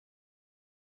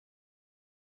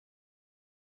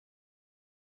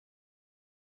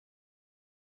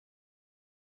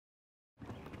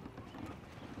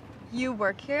You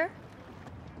work here?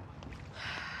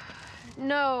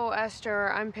 No,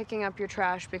 Esther, I'm picking up your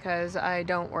trash because I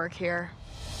don't work here.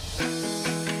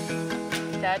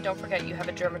 Dad, don't forget you have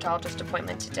a dermatologist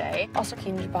appointment today. Also,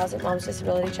 can you deposit Mom's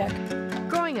disability check?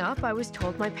 Growing up, I was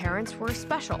told my parents were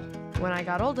special. When I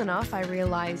got old enough, I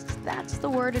realized that's the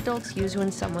word adults use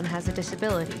when someone has a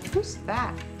disability. Who's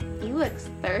that? He looks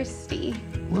thirsty.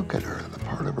 Look at her. The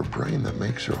part of her brain that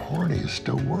makes her horny is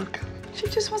still working. She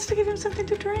just wants to give him something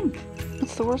to drink.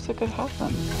 What's the worst that could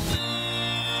happen?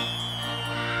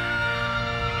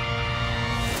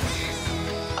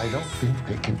 I don't think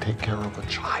they can take care of a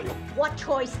child. What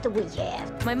choice do we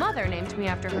have? My mother named me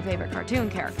after her favorite cartoon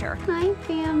character. Hi,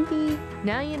 Bambi.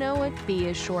 Now you know what B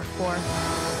is short for.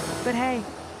 But hey,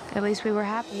 at least we were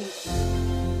happy.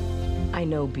 I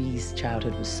know B's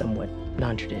childhood was somewhat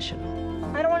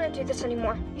non-traditional. I don't want to do this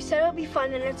anymore. You said it would be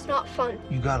fun, and it's not fun.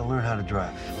 You gotta learn how to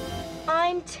drive.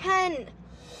 I'm 10.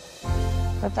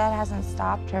 But that hasn't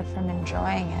stopped her from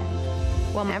enjoying it.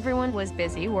 While everyone was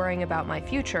busy worrying about my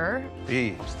future.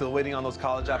 B, I'm still waiting on those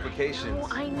college applications. Oh,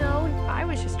 I know. I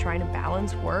was just trying to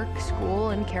balance work, school,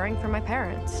 and caring for my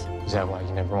parents. Is that why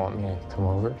you never want me to come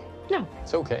over? No.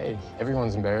 It's okay.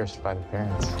 Everyone's embarrassed by the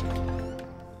parents.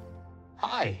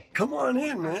 Hi. Come on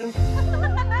in, man.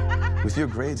 With your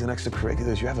grades and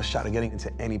extracurriculars, you have a shot at getting into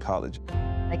any college.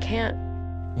 I can't.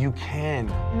 You can.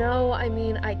 No, I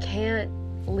mean, I can't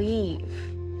leave.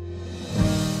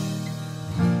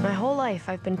 My whole life,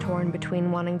 I've been torn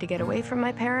between wanting to get away from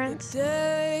my parents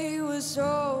and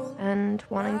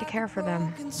wanting to care for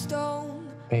them.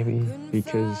 Maybe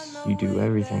because you do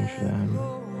everything for them,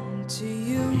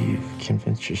 you've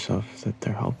convinced yourself that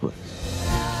they're helpless.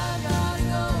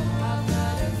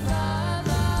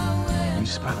 You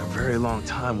spent a very long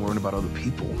time worrying about other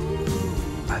people.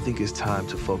 I think it's time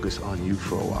to focus on you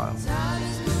for a while.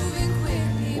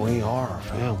 We are a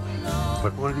family.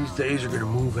 But one of these days, you're gonna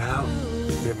move out,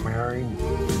 get married.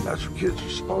 That's what kids are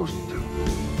supposed to do.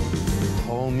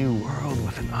 Whole new world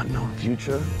with an unknown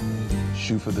future.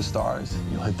 Shoot for the stars,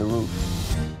 you'll hit the roof.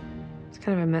 It's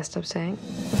kind of a messed up saying.